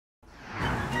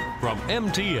From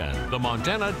MTN, the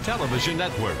Montana Television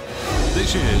Network,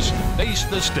 this is Face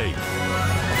the State.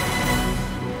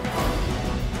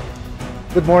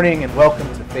 Good morning and welcome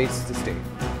to Face the State.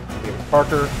 I'm David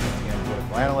Parker, MTN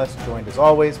political analyst, joined as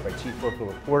always by Chief Local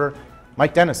Reporter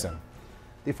Mike Dennison.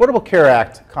 The Affordable Care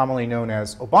Act, commonly known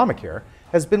as Obamacare,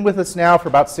 has been with us now for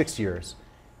about 6 years.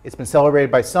 It's been celebrated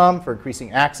by some for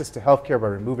increasing access to health care by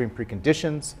removing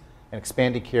preconditions and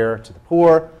expanding care to the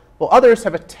poor, while others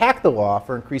have attacked the law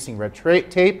for increasing red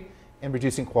tape and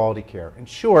reducing quality care. In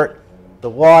short, the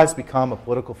law has become a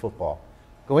political football.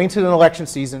 Going into an election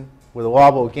season where the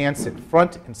law will again sit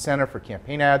front and center for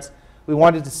campaign ads, we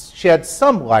wanted to shed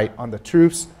some light on the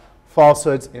truths,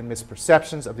 falsehoods, and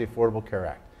misperceptions of the Affordable Care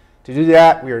Act. To do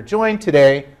that, we are joined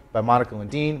today by Monica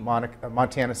Linden,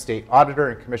 Montana State Auditor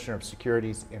and Commissioner of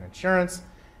Securities and Insurance,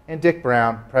 and Dick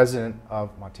Brown, President of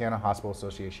Montana Hospital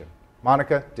Association.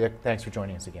 Monica, Dick, thanks for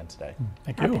joining us again today.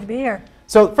 Thank you. Happy to be here.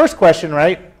 So the first question,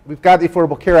 right? We've got the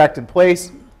Affordable Care Act in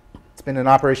place. It's been in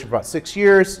operation for about 6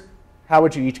 years. How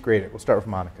would you each grade it? We'll start with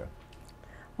Monica.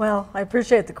 Well, I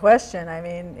appreciate the question. I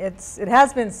mean, it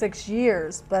has been 6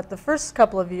 years, but the first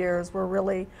couple of years were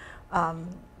really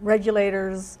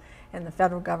regulators and the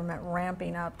federal government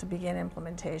ramping up to begin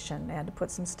implementation. They had to put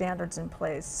some standards in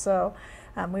place. So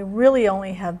we really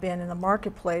only have been in the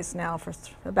marketplace now for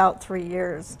about 3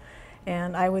 years.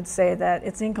 And I would say that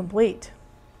it's incomplete.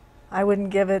 I wouldn't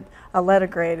give it a letter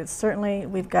grade. It's certainly,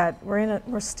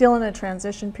 we're still in a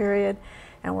transition period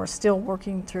and we're still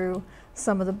working through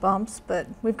some of the bumps, but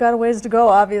we've got a ways to go,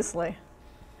 obviously.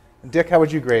 Dick, how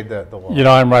would you grade the law? You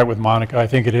know, I'm right with Monica. I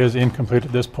think it is incomplete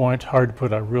at this point. Hard to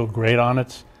put a real grade on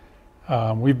it.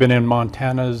 We've been in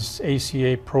Montana's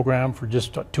ACA program for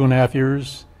just 2.5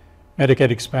 years, Medicaid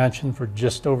expansion for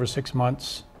just over 6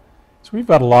 months. So we've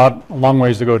got a long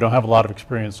ways to go. Don't have a lot of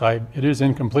experience. It is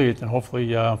incomplete, and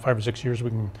hopefully 5 or 6 years we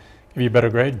can give you a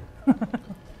better grade.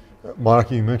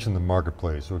 Monica, you mentioned the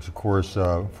marketplace, which of course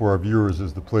for our viewers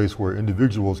is the place where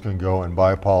individuals can go and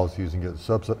buy policies and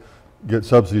get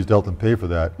subsidies to help them pay for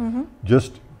that. Mm-hmm.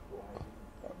 Just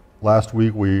last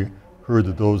week we heard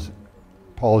that those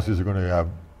policies are going to have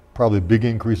probably big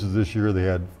increases this year. They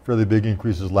had fairly big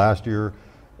increases last year,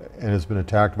 and it's been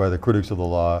attacked by the critics of the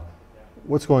law.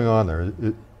 What's going on there?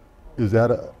 Is that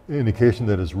an indication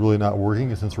that it's really not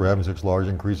working since we're having such large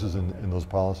increases in those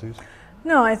policies?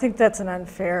 No, I think that's an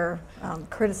unfair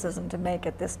criticism to make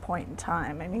at this point in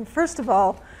time. I mean, first of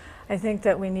all, I think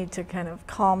that we need to kind of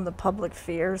calm the public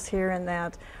fears here in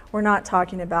that we're not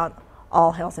talking about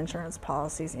all health insurance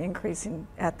policies increasing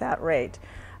at that rate.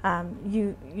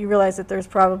 You realize that there's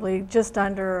probably just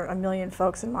under 1 million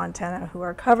folks in Montana who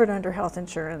are covered under health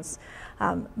insurance.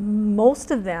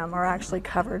 Most of them are actually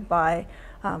covered by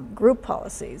group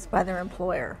policies by their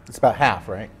employer. It's about half,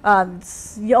 right?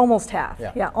 Almost half.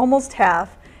 Yeah, almost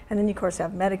half. And then you, of course,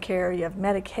 have Medicare, you have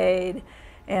Medicaid.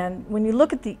 And when you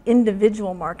look at the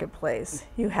individual marketplace,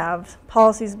 you have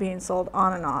policies being sold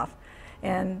on and off.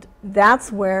 And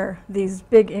that's where these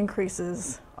big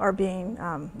increases are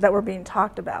that were being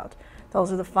talked about.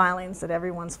 Those are the filings that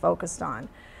everyone's focused on.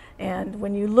 And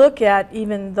when you look at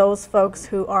even those folks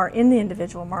who are in the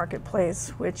individual marketplace,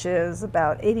 which is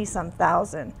about 80-some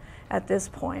thousand at this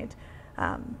point,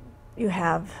 you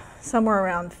have somewhere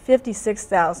around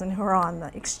 56,000 who are on the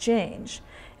exchange.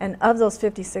 And of those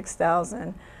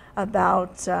 56,000,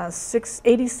 about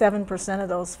 87% of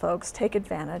those folks take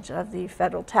advantage of the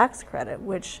federal tax credit,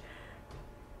 which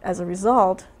as a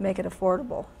result, make it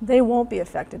affordable. They won't be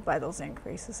affected by those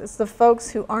increases. It's the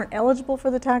folks who aren't eligible for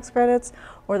the tax credits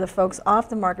or the folks off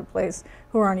the marketplace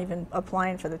who aren't even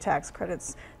applying for the tax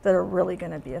credits that are really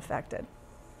going to be affected.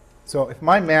 So if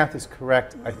my math is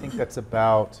correct, I think that's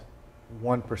about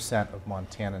 1% of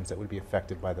Montanans that would be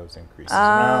affected by those increases.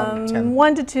 Around 10.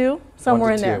 1 to 2,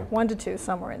 somewhere in there. 2. 1 to 2,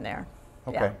 somewhere in there.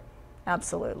 Okay. Yeah,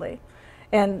 absolutely.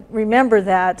 And remember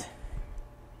that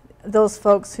those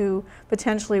folks who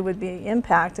potentially would be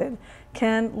impacted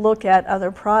can look at other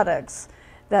products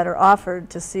that are offered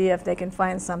to see if they can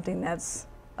find something that's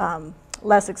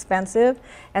less expensive.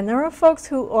 And there are folks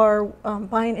who are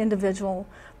buying individual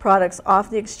products off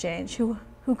the exchange who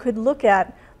could look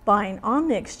at buying on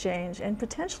the exchange and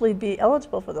potentially be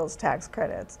eligible for those tax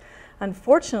credits.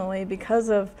 Unfortunately, because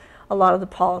of a lot of the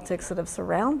politics that have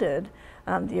surrounded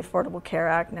the Affordable Care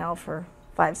Act now for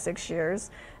 5-6 years,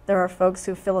 there are folks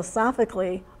who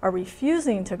philosophically are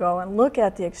refusing to go and look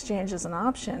at the exchange as an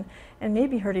option and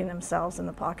maybe hurting themselves in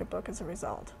the pocketbook as a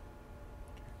result.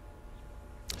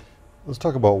 Let's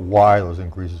talk about why those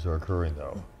increases are occurring,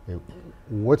 though.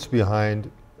 What's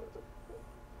behind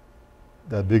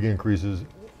that big increases?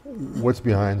 What's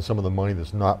behind some of the money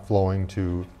that's not flowing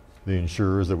to the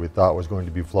insurers that we thought was going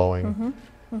to be flowing.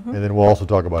 And then we'll also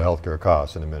talk about healthcare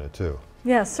costs in a minute too.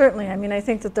 Yeah, certainly. I mean, I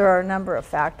think that there are a number of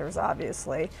factors,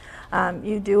 obviously.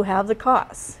 You do have the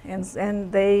costs,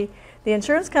 and the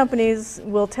insurance companies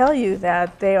will tell you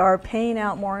that they are paying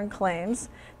out more in claims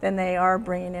than they are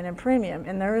bringing in premium,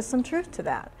 and there is some truth to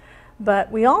that.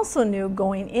 But we also knew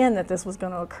going in that this was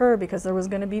going to occur because there was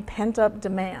going to be pent-up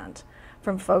demand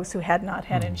from folks who had not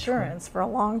had insurance for a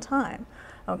long time,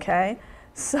 okay?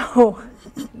 So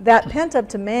that pent-up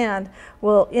demand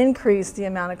will increase the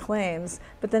amount of claims,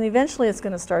 but then eventually it's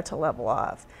going to start to level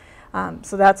off.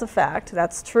 So that's a fact,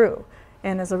 that's true.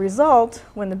 And as a result,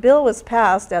 when the bill was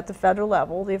passed at the federal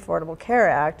level, the Affordable Care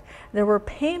Act, there were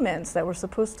payments that were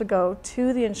supposed to go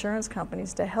to the insurance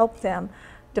companies to help them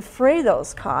defray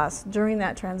those costs during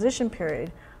that transition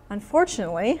period.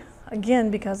 Unfortunately, again,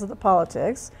 because of the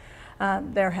politics,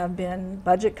 there have been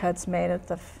budget cuts made at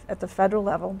the federal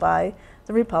level by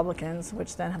the Republicans,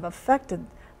 which then have affected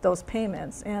those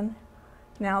payments, and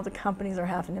now the companies are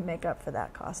having to make up for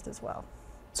that cost as well.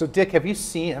 So Dick, have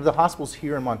the hospitals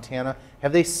here in Montana,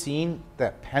 have they seen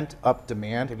that pent-up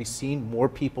demand? Have you seen more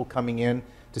people coming in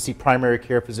to see primary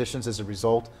care physicians as a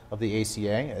result of the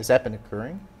ACA? Has that been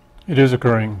occurring? It is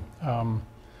occurring.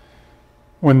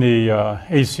 When the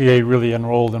ACA really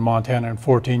enrolled in Montana in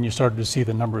 2014, you started to see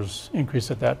the numbers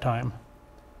increase at that time.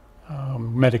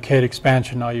 Medicaid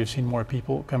expansion, now you've seen more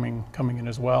people coming in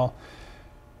as well.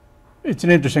 It's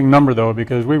an interesting number though,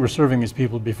 because we were serving these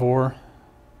people before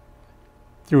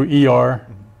through ER,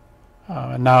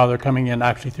 and now they're coming in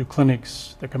actually through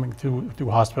clinics. They're coming through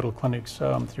hospital clinics,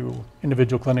 through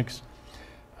individual clinics.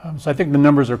 So I think the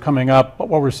numbers are coming up, but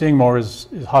what we're seeing more is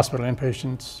hospital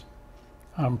inpatients,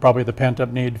 probably the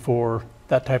pent-up need for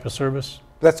that type of service.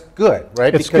 That's good,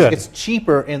 right? It's because good. It's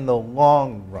cheaper in the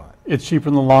long run. It's cheaper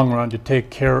in the long run to take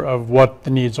care of what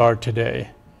the needs are today.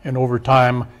 And over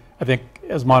time, I think,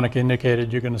 as Monica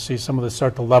indicated, you're going to see some of this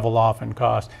start to level off in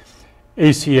cost.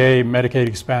 ACA, Medicaid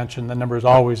expansion, the numbers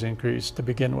always increase to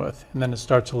begin with, and then it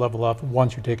starts to level off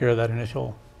once you take care of that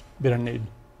initial bit of need.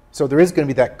 So there is going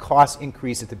to be that cost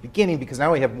increase at the beginning because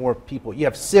now we have more people. You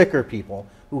have sicker people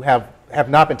who have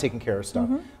not been taking care of stuff.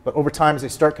 But over time, as they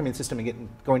start coming in the system and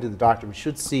going to the doctor, we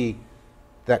should see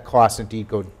that cost indeed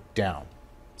go down.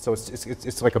 So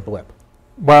it's like a blip.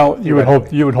 Well, you would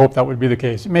hope that would be the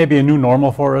case. It may be a new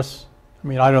normal for us. I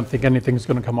mean, I don't think anything's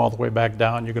going to come all the way back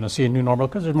down. You're going to see a new normal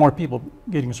because there's more people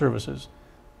getting services.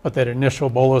 But that initial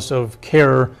bolus of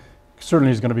care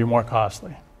certainly is going to be more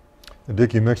costly. And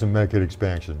Dick, you mentioned Medicaid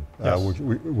expansion, Yes.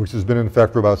 which has been in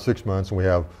effect for about 6 months, and we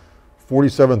have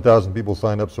 47,000 people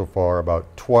signed up so far, about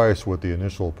twice what the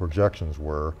initial projections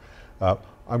were.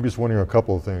 I'm just wondering a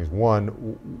couple of things. One,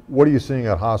 what are you seeing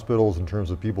at hospitals in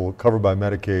terms of people covered by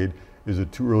Medicaid? Is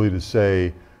it too early to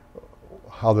say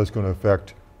how that's going to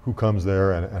affect who comes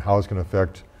there and how it's going to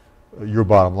affect your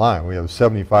bottom line? We have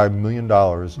 $75 million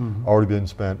already been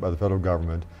spent by the federal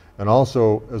government. And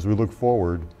also, as we look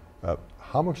forward,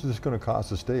 how much is this going to cost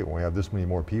the state when we have this many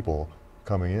more people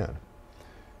coming in?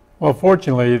 Well,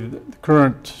 fortunately, the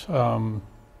current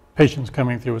patients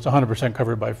coming through is 100%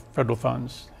 covered by federal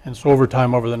funds. And so over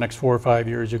time, over the next 4 or 5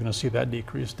 years, you're going to see that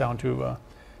decrease down to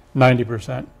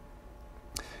 90%.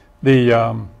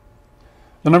 The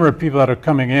number of people that are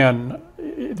coming in,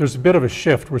 there's a bit of a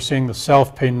shift. We're seeing the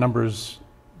self-pay numbers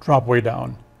drop way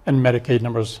down and Medicaid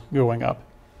numbers going up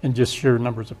in just sheer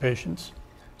numbers of patients.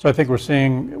 So I think we're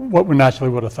seeing what we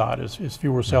naturally would have thought is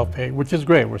fewer self-pay, which is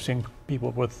great. We're seeing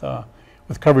people with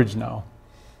coverage now.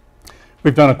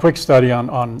 We've done a quick study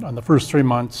on the first 3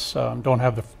 months, don't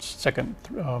have the second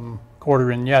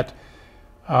quarter in yet.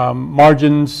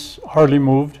 Margins hardly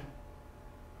moved.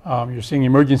 You're seeing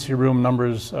emergency room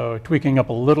numbers tweaking up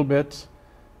a little bit.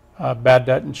 Bad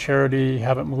debt and charity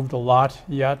haven't moved a lot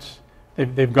yet.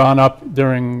 They've gone up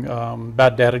during,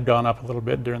 bad debt had gone up a little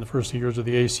bit during the first 2 years of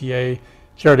the ACA.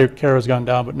 Charity care has gone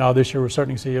down, but now this year we're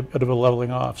starting to see a bit of a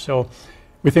leveling off. So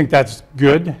we think that's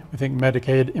good. We think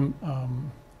Medicaid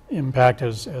impact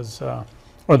or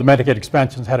the Medicaid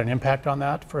expansions had an impact on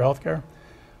that for healthcare.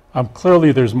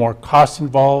 Clearly there's more costs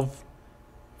involved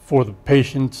for the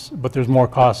patients, but there's more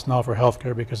costs now for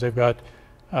healthcare because they've got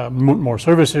more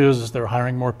services, they're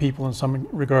hiring more people in some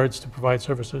regards to provide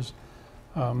services.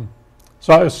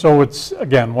 So it's,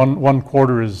 again, one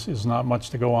quarter is not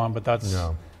much to go on, but that's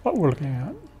what we're looking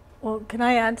at. Well, can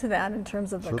I add to that in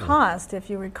terms of the Certainly. cost? If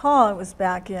you recall, it was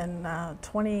back in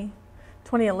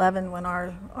 2011 when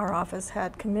our office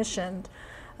had commissioned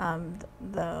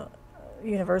the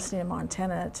University of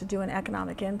Montana to do an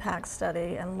economic impact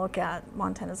study and look at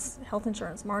Montana's health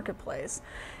insurance marketplace.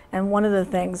 And one of the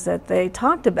things that they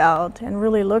talked about and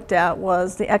really looked at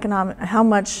was the how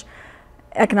much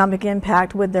economic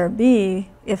impact would there be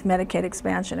if Medicaid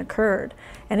expansion occurred.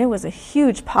 And it was a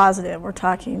huge positive. We're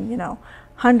talking,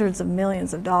 hundreds of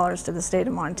millions of dollars to the state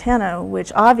of Montana,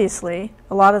 which obviously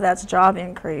a lot of that's job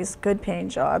increase, good paying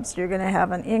jobs. You're going to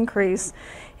have an increase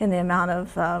in the amount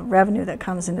of revenue that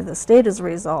comes into the state as a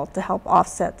result to help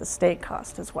offset the state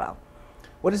cost as well.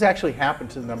 What has actually happened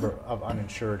to the number of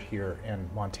uninsured here in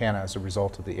Montana as a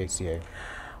result of the ACA?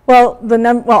 Well,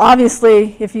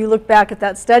 obviously, if you look back at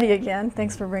that study again,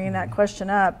 thanks for bringing that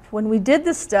question up. When we did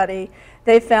this study,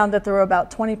 they found that there were about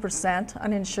 20%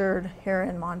 uninsured here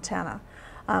in Montana.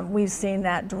 We've seen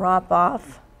that drop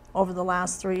off over the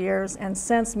last 3 years, and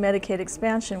since Medicaid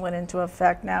expansion went into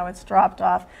effect, now it's dropped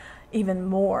off even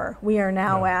more. We are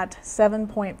now at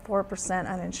 7.4%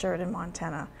 uninsured in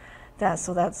Montana.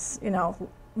 So that's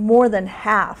more than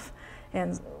half,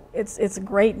 and it's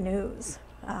great news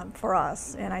for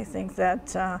us. And I think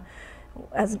that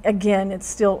again, it's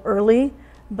still early,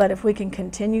 but if we can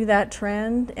continue that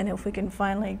trend and if we can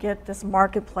finally get this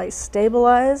marketplace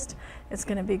stabilized, it's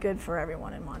going to be good for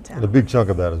everyone in Montana. And a big chunk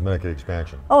of that is Medicaid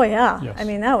expansion. Oh yeah, yes. I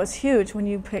mean that was huge when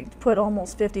you put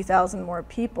almost 50,000 more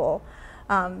people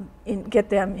get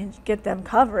them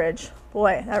coverage.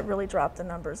 Boy, that really dropped the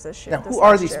numbers this year. Now, who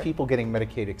are these people getting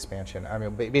Medicaid expansion? I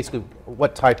mean, basically,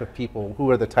 what type of people? Who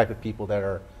are the type of people that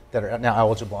are now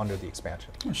eligible under the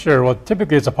expansion? Sure. Well,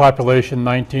 typically it's a population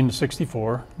 19 to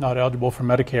 64, not eligible for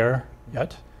Medicare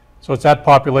yet. So it's that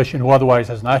population who otherwise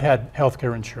has not had health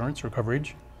care insurance or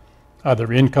coverage.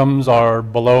 Their incomes are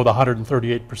below the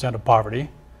 138% of poverty.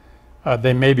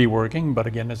 They may be working, but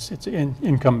again, it's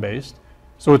income based.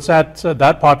 So it's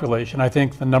that population. I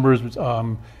think the numbers,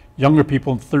 younger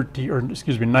people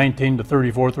 19 to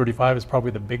 34, 35 is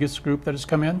probably the biggest group that has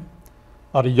come in.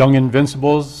 A lot of young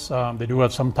invincibles, they do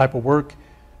have some type of work,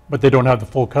 but they don't have the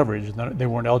full coverage, and they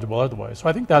weren't eligible otherwise. So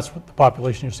I think that's what the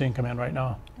population you're seeing come in right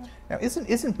now. Now,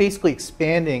 isn't basically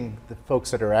expanding the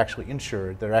folks that are actually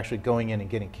insured, that are actually going in and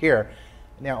getting care.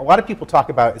 Now, a lot of people talk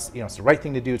about it's the right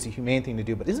thing to do, it's a humane thing to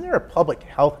do, but isn't there a public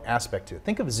health aspect to it?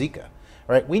 Think of Zika.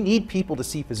 Right? We need people to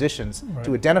see physicians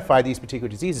to identify these particular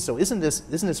diseases. So isn't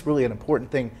this really an important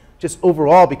thing just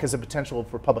overall because of potential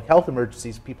for public health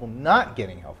emergencies, people not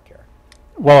getting health care?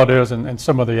 Well, it is, and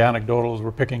some of the anecdotals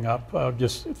we're picking up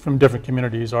just from different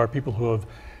communities are people who have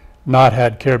not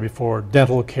had care before,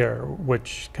 dental care,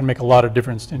 which can make a lot of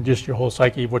difference in just your whole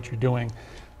psyche of what you're doing,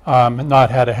 and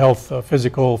not had a health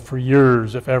physical for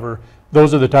years, if ever.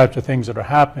 Those are the types of things that are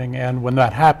happening, and when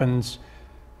that happens,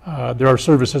 there are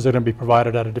services that are going to be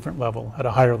provided at a different level, at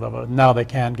a higher level. Now they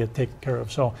can get taken care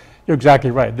of. So you're exactly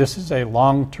right. This is a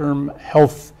long-term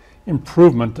health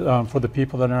improvement for the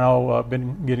people that are now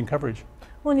been getting coverage.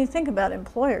 Well, and you think about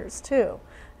employers too.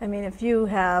 I mean, if you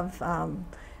have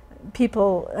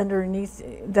people underneath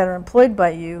that are employed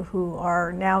by you who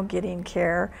are now getting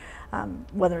care,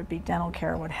 whether it be dental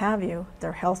care or what have you,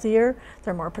 they're healthier,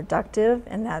 they're more productive,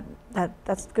 and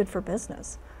that's good for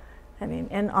business. I mean,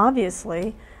 and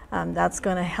obviously, that's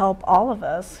going to help all of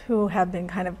us who have been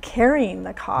kind of carrying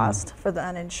the cost for the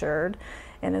uninsured,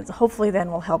 and it's hopefully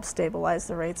then will help stabilize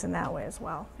the rates in that way as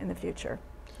well in the future,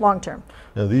 long term.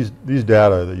 Now, these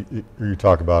data that you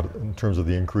talk about in terms of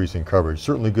the increase in coverage,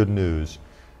 certainly good news,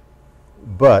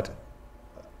 but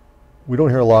we don't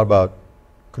hear a lot about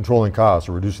controlling costs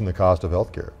or reducing the cost of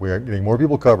health care. We are getting more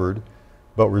people covered,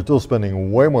 but we're still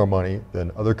spending way more money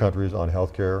than other countries on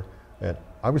health care. And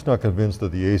I'm just not convinced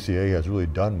that the ACA has really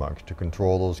done much to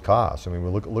control those costs. I mean,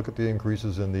 we look at the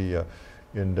increases in the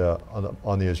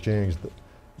on the exchange.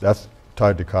 That's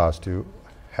tied to cost too.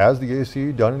 Has the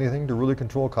ACA done anything to really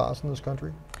control costs in this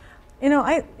country?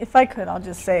 If I could, I'll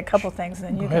just say a couple things,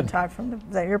 and then you can talk from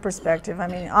your perspective. I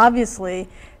mean, obviously,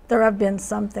 there have been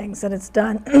some things that it's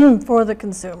done for the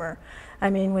consumer. I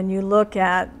mean, when you look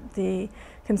at the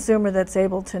consumer that's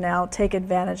able to now take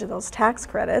advantage of those tax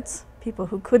credits, people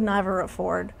who could never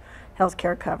afford health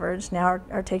care coverage now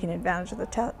are taking advantage of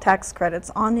the tax credits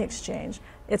on the exchange.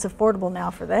 It's affordable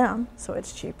now for them, so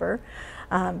it's cheaper.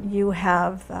 You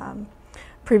have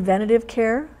preventative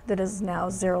care that is now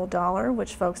 $0,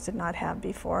 which folks did not have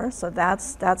before, so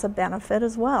that's a benefit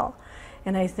as well.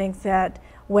 And I think that,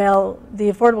 well,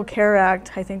 the Affordable Care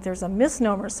Act, I think there's a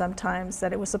misnomer sometimes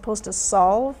that it was supposed to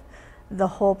solve the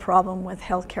whole problem with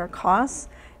health care costs.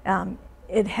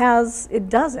 It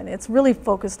doesn't. It's really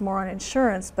focused more on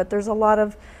insurance, but there's a lot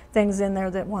of things in there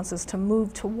that wants us to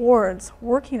move towards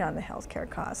working on the healthcare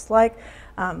costs, like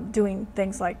doing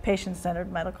things like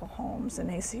patient-centered medical homes and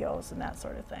ACOs and that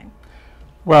sort of thing.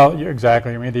 Well,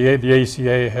 exactly. I mean, the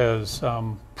ACA has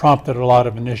prompted a lot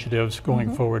of initiatives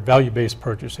going forward, value-based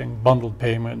purchasing, bundled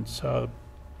payments,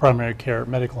 primary care,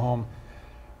 medical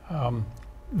home.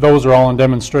 Those are all in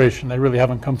demonstration. They really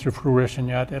haven't come through fruition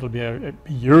yet. It'll be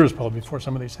years probably before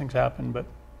some of these things happen. But,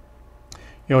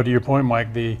 you know, to your point,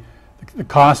 Mike, the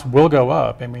cost will go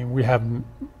up. I mean, we have,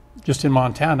 just in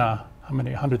Montana, how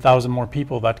many 100,000 more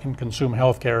people that can consume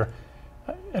healthcare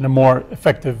in a more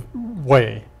effective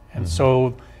way. And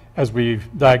so as we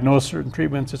diagnose certain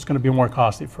treatments, it's going to be more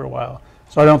costly for a while.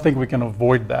 So I don't think we can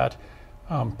avoid that.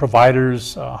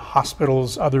 Providers,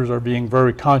 hospitals, others are being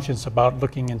very conscious about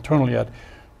looking internally at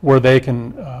where they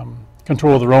can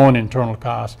control their own internal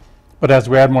costs. But as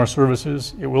we add more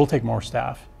services, it will take more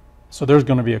staff. So there's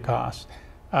going to be a cost.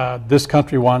 This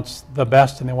country wants the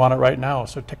best, and they want it right now.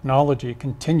 So technology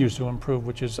continues to improve,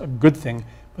 which is a good thing,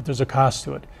 but there's a cost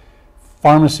to it.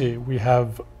 Pharmacy, we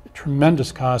have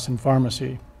tremendous costs in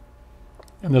pharmacy,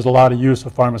 and there's a lot of use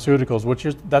of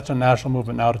pharmaceuticals, that's a national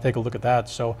movement now to take a look at that.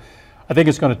 So I think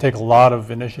it's going to take a lot of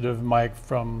initiative, Mike,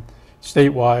 from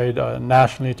statewide,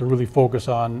 nationally, to really focus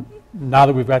on, now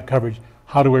that we've got coverage,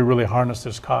 how do we really harness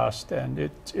this cost? And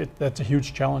that's a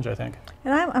huge challenge, I think.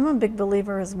 And I'm a big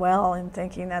believer as well in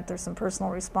thinking that there's some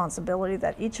personal responsibility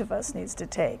that each of us needs to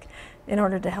take in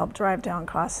order to help drive down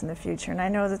costs in the future. And I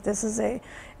know that this is a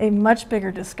much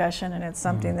bigger discussion, and it's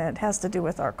something that has to do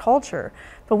with our culture,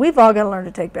 but we've all got to learn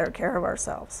to take better care of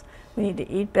ourselves. We need to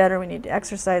eat better, we need to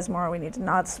exercise more, we need to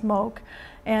not smoke,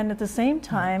 and at the same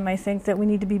time, I think that we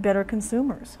need to be better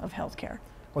consumers of healthcare.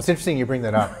 Well, it's interesting you bring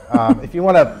that up. If you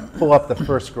want to pull up the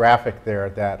first graphic there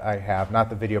that I have, not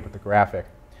the video, but the graphic.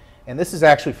 And this is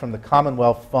actually from the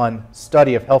Commonwealth Fund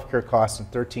study of healthcare costs in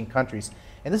 13 countries.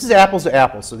 And this is apples to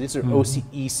apples. So these are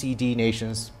OECD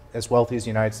nations as wealthy as the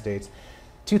United States.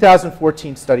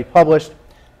 2014 study published.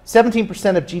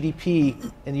 17% of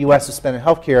GDP in the US is spent in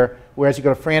healthcare, whereas you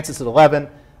go to France, it's at 11,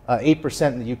 8%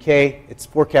 in the UK. It's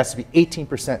forecast to be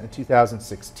 18% in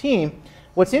 2016.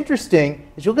 What's interesting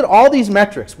is you look at all these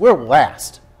metrics, we're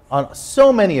last on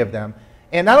so many of them.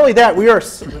 And not only that, we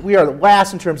are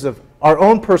last in terms of our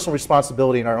own personal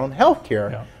responsibility and our own health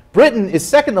care. Yeah. Britain is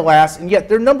second to last, and yet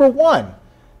they're number one.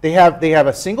 They have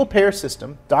a single payer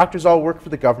system. Doctors all work for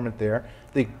the government there.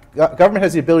 The government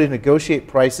has the ability to negotiate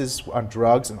prices on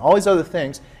drugs and all these other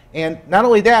things. And not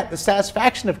only that, the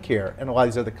satisfaction of care in a lot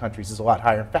of these other countries is a lot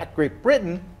higher. In fact, Great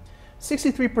Britain,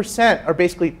 63% are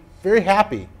basically very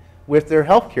happy with their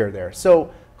health care there.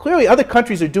 So clearly other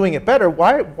countries are doing it better.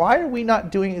 Why are we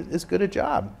not doing as good a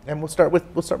job? And we'll start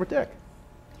with Dick.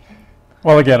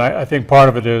 Well, again, I think part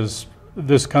of it is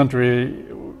this country,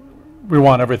 we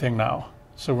want everything now.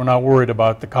 So we're not worried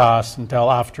about the costs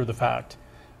until after the fact.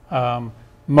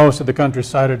 Most of the countries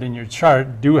cited in your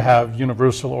chart do have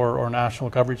universal or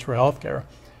national coverage for health care.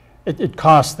 It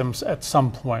costs them at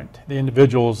some point, the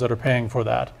individuals that are paying for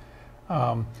that.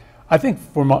 I think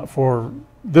for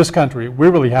this country, we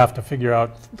really have to figure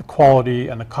out the quality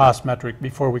and the cost metric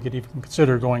before we could even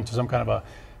consider going to some kind of a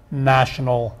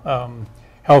national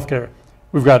health care.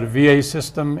 We've got a VA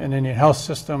system and Indian health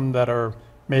system that are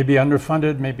maybe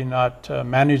underfunded, maybe not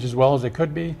managed as well as they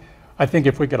could be. I think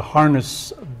if we could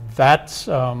harness that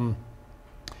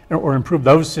or improve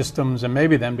those systems and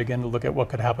maybe then begin to look at what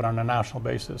could happen on a national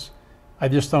basis. I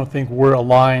just don't think we're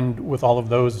aligned with all of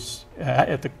those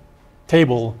at the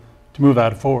table to move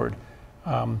that forward.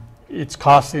 It's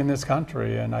costly in this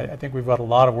country, and I think we've got a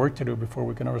lot of work to do before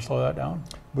we can ever slow that down.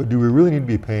 But do we really need to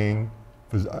be paying?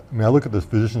 I mean, I look at the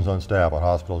physicians on staff at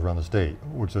hospitals around the state,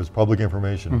 which is public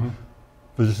information.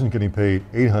 Physicians getting paid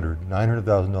 $800,000,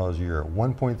 $900,000 a year,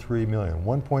 $1.3 million,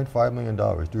 $1.5 million.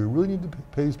 Do we really need to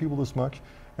pay these people this much?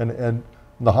 And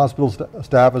the hospital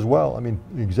staff as well. I mean,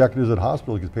 the executives at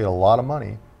hospitals get paid a lot of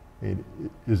money. When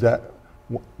is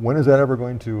that ever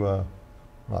going to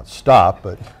not stop,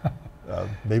 but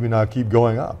maybe not keep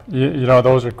going up? You know,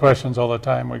 those are questions all the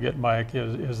time we get, Mike,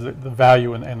 is the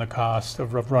value and the cost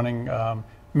of running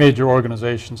major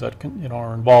organizations that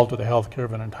are involved with the health care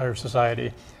of an entire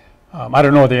society. I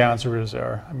don't know what the answer is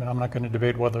there. I mean, I'm not going to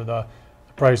debate whether the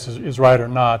price is right or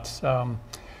not.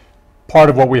 Part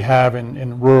of what we have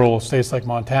in rural states like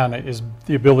Montana is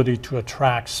the ability to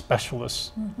attract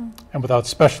specialists. And without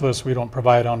specialists, we don't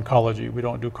provide oncology, we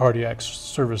don't do cardiac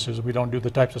services, we don't do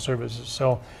the types of services.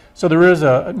 So there is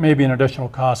maybe an additional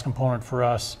cost component for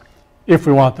us if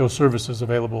we want those services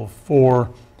available for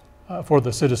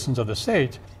the citizens of the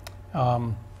state.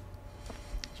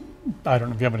 I don't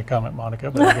know if you have any comment,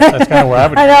 Monica, but I guess that's kind of where I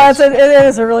would go. I know it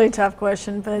is a really tough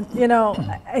question, but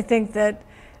I think that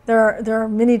there are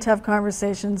many tough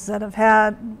conversations that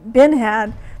have been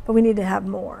had, but we need to have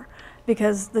more.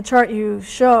 because the chart you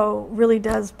show really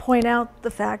does point out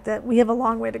the fact that we have a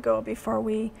long way to go before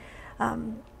we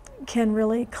can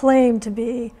really claim to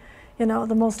be,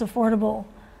 the most affordable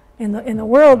in the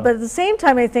world. But at the same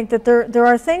time, I think that there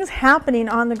are things happening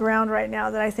on the ground right now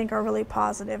that I think are really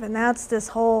positive, and that's this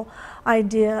whole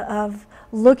idea of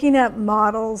looking at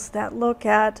models that look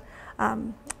at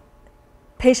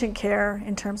patient care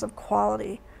in terms of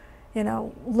quality.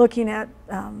 Looking at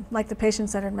like the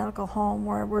patient-centered medical home,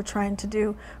 where we're trying to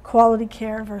do quality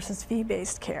care versus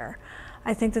fee-based care.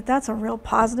 I think that that's a real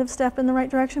positive step in the right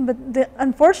direction, but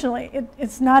unfortunately,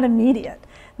 it's not immediate.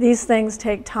 These things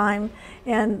take time,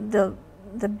 and the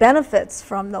benefits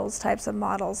from those types of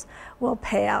models will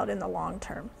pay out in the long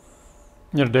term.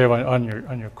 Dave, on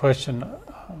your question,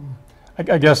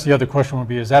 I guess the other question would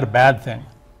be, is that a bad thing,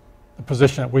 the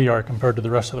position that we are compared to the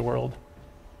rest of the world?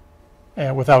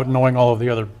 And without knowing all of the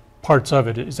other parts of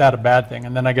it, is that a bad thing?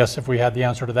 And then I guess if we had the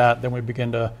answer to that, then we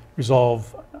begin to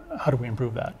resolve how do we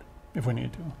improve that if we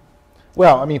need to.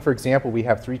 Well, I mean, for example, we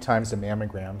have 3 times the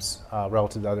mammograms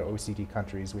relative to other OECD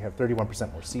countries. We have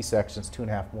 31% more C-sections,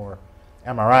 2.5 more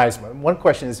MRIs. One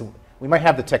question is, we might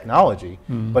have the technology,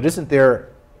 but isn't there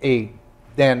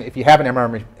then if you have an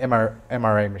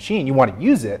MRI machine, you want to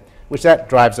use it, which that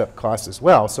drives up costs as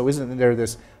well. So isn't there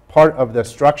this part of the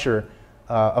structure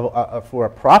for a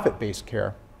profit-based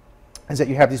care is that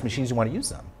you have these machines, you want to use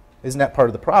them? Isn't that part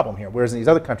of the problem here? Whereas in these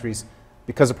other countries,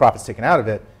 because the profit's taken out of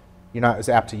it, you're not as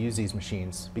apt to use these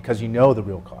machines because you know the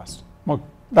real cost. Well,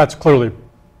 that's clearly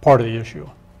part of the issue.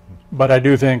 But I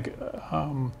do think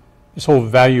this whole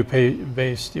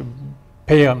value-based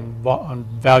pay on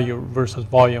value versus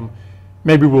volume,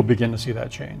 maybe we'll begin to see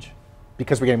that change.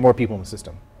 Because we're getting more people in the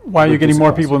system. Why you're getting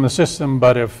more people in the system,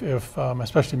 but if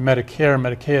especially Medicare and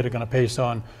Medicaid are going to base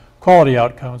on quality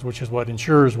outcomes, which is what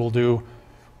insurers will do,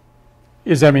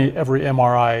 is every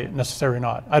MRI necessary or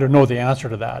not? I don't know the answer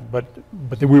to that, but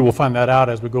we will find that out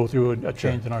as we go through a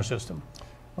change in our system.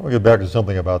 I want to get back to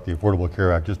something about the Affordable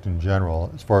Care Act just in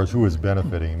general, as far as who is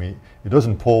benefiting. I mean, it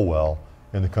doesn't poll well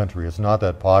in the country. It's not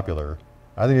that popular.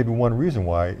 I think maybe one reason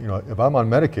why, if I'm on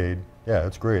Medicaid, yeah,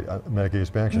 it's great, Medicaid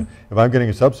expansion. If I'm getting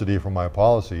a subsidy from my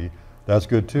policy, that's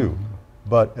good too.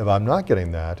 But if I'm not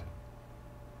getting that,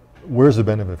 where's the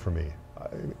benefit for me?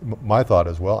 My thought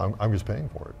is, well, I'm just paying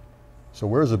for it. So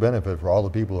where's the benefit for all the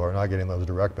people who are not getting those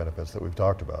direct benefits that we've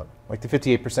talked about? Like the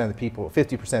 58% of the people,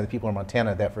 50% of the people in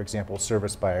Montana that, for example, are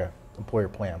serviced by an employer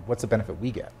plan. What's the benefit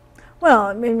we get? Well,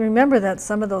 I mean, remember that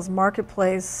some of those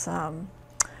marketplace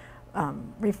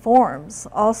reforms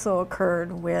also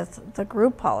occurred with the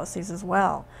group policies as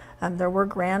well. There were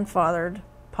grandfathered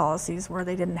policies where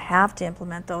they didn't have to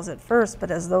implement those at first,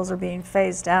 but as those are being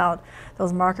phased out,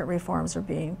 those market reforms are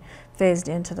being phased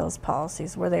into those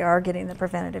policies where they are getting the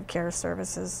preventative care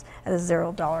services at a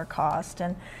 $0 cost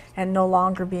and no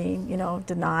longer being,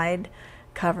 denied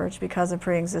coverage because of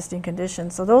pre-existing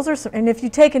conditions. So those are and if you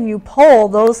take and you poll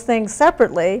those things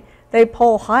separately, they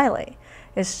poll highly.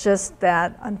 It's just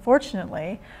that,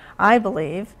 unfortunately, I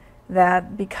believe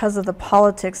that because of the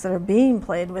politics that are being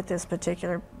played with this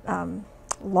particular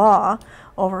law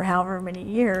over however many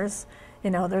years,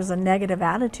 there's a negative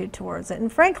attitude towards it.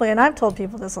 And frankly, and I've told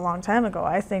people this a long time ago,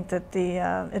 I think that the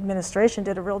administration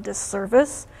did a real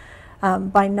disservice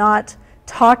by not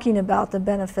talking about the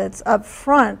benefits up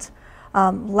front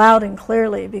loud and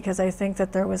clearly, because I think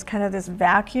that there was kind of this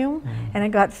vacuum and it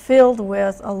got filled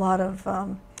with a lot of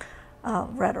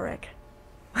rhetoric.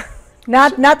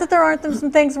 Not that there aren't some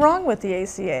things wrong with the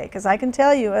ACA, because I can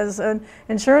tell you as an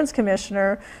insurance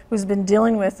commissioner who's been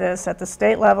dealing with this at the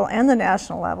state level and the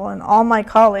national level, and all my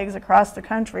colleagues across the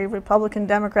country, Republican,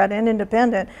 Democrat, and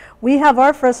Independent, we have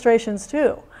our frustrations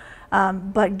too.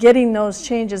 But getting those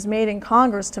changes made in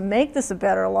Congress to make this a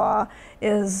better law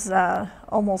is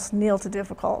almost near to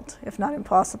difficult, if not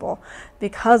impossible,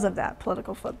 because of that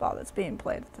political football that's being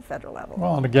played at the federal level.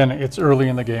 Well, and again, it's early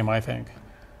in the game, I think.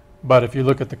 But if you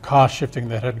look at the cost shifting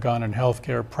that had gone in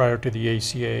healthcare prior to the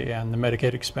ACA and the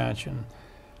Medicaid expansion,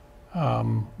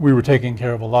 we were taking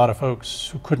care of a lot of folks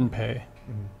who couldn't pay,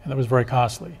 and that was very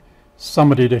costly.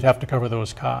 Somebody did have to cover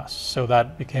those costs, so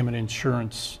that became an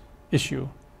insurance issue.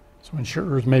 So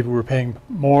insurers maybe were paying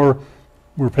more,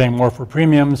 for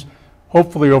premiums.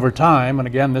 Hopefully over time, and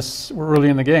again, we're early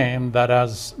in the game, that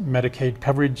as Medicaid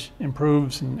coverage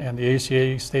improves and the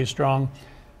ACA stays strong,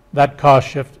 that cost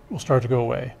shift will start to go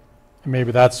away. And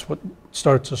maybe that's what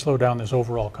starts to slow down this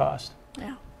overall cost.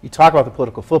 Yeah. You talk about the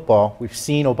political football. We've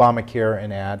seen Obamacare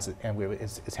in ads, and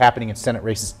it's happening in Senate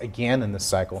races again in this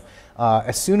cycle.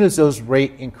 As soon as those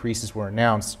rate increases were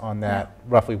announced on that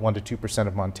roughly 1% to 2%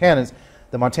 of Montanans,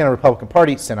 the Montana Republican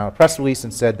Party sent out a press release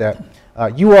and said that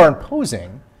you are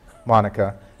imposing,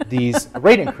 Monica, these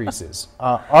rate increases.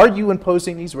 Are you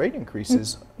imposing these rate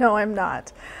increases? No, I'm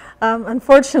not.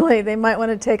 Unfortunately, they might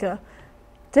want to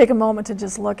take a moment to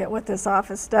just look at what this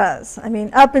office does. I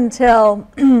mean, up until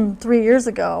 3 years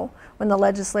ago, when the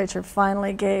legislature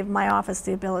finally gave my office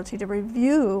the ability to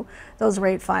review those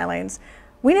rate filings,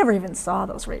 we never even saw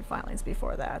those rate filings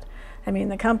before that. I mean,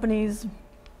 the companies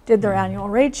did their annual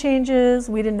rate changes.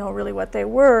 We didn't know really what they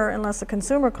were unless the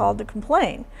consumer called to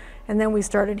complain. And then we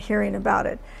started hearing about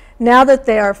it. Now that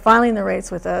they are filing the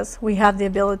rates with us, we have the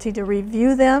ability to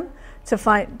review them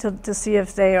to see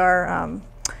if they are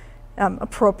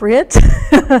appropriate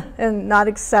and not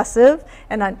excessive,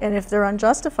 and if they're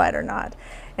unjustified or not.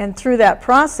 And through that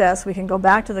process, we can go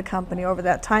back to the company over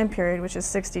that time period, which is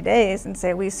 60 days, and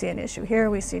say, we see an issue here,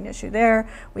 we see an issue there,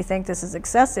 we think this is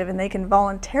excessive, and they can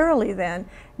voluntarily then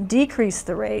decrease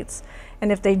the rates.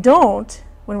 And if they don't,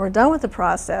 when we're done with the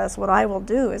process, what I will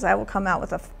do is I will come out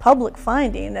with a public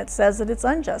finding that says that it's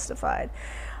unjustified.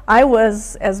 I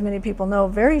was, as many people know,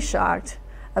 very shocked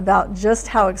about just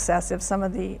how excessive some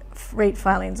of the rate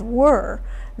filings were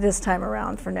this time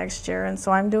around for next year. And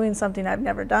so I'm doing something I've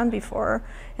never done before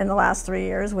in the last 3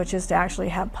 years, which is to actually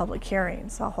have public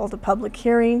hearings. I'll hold a public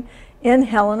hearing in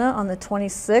Helena on the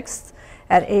 26th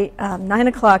at 9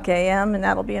 o'clock a.m. and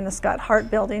that'll be in the Scott Hart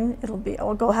building.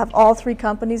 I'll go have all 3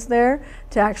 companies there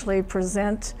to actually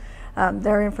present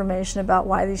their information about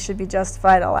why these should be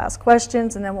justified. I'll ask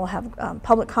questions, and then we'll have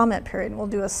public comment period. And we'll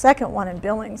do a second one in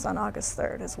Billings on August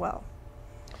 3rd as well.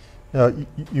 Now,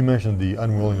 you mentioned the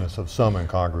unwillingness of some in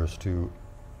Congress to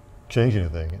change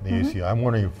anything in the ACI. I'm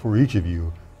wondering, for each of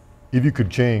you, if you could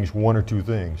change 1 or 2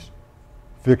 things,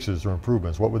 fixes or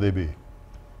improvements, what would they be?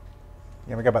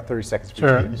 Yeah, we got about 30 seconds.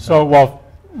 Sure. So, well,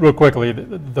 real quickly,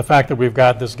 the fact that we've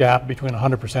got this gap between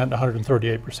 100% and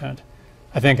 138%,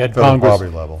 I think had Congress... For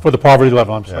the poverty level. For the poverty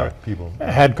level, I'm sorry. People.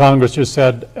 Had Congress just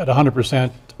said at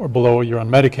 100% or below you're on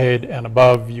Medicaid and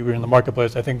above you're in the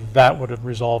marketplace, I think that would have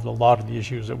resolved a lot of the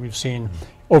issues that we've seen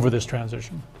over this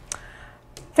transition.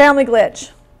 Family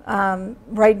glitch.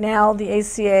 Right now, the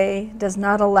ACA does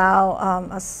not allow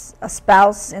a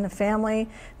spouse in a family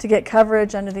to get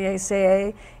coverage under the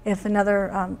ACA if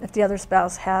the other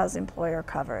spouse has employer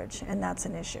coverage, and that's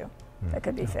an issue that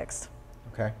could be fixed.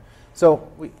 Okay. So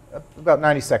about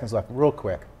 90 seconds left, real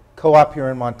quick. Co-op here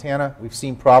in Montana, we've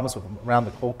seen problems with around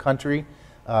the whole country.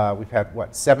 We've had,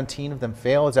 what, 17 of them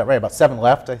fail? Is that right? About 7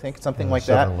 left, I think, something like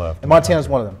that. 7 left. And Montana's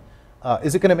one of them.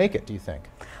 Is it going to make it, do you think?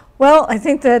 Well, I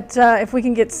think that if we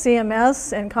can get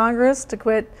CMS and Congress to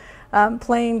quit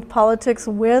playing politics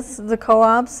with the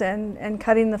co-ops and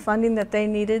cutting the funding that they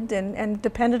needed and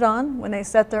depended on when they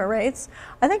set their rates,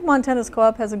 I think Montana's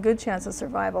co-op has a good chance of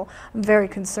survival. I'm very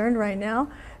concerned right now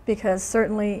because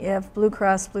certainly if Blue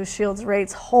Cross Blue Shield's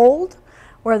rates hold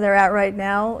where they're at right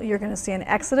now, you're going to see an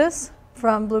exodus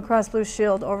from Blue Cross Blue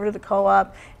Shield over to the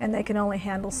co-op, and they can only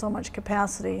handle so much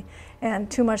capacity, and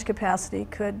too much capacity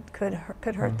could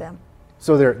hurt them.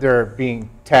 So they're being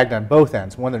tagged on both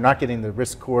ends. One, they're not getting the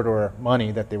risk corridor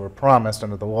money that they were promised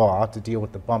under the law to deal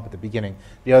with the bump at the beginning.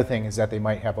 The other thing is that they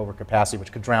might have overcapacity,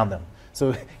 which could drown them.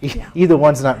 So either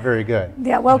one's not very good.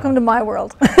 Yeah, welcome to my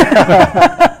world.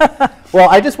 Well,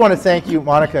 I just want to thank you,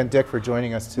 Monica and Dick, for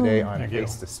joining us today on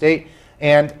Face the State.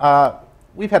 And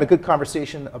we've had a good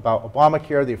conversation about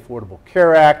Obamacare, the Affordable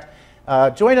Care Act.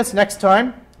 Join us next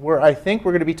time, where I think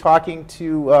we're going to be talking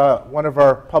to one of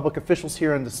our public officials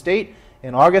here in the state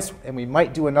in August, and we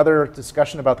might do another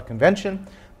discussion about the convention.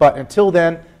 But until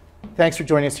then, thanks for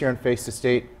joining us here on Face the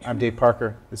State. I'm Dave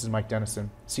Parker. This is Mike Dennison.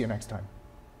 See you next time.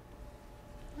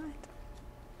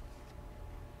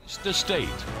 Face the State,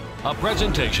 a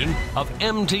presentation of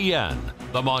MTN,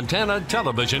 the Montana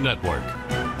Television Network.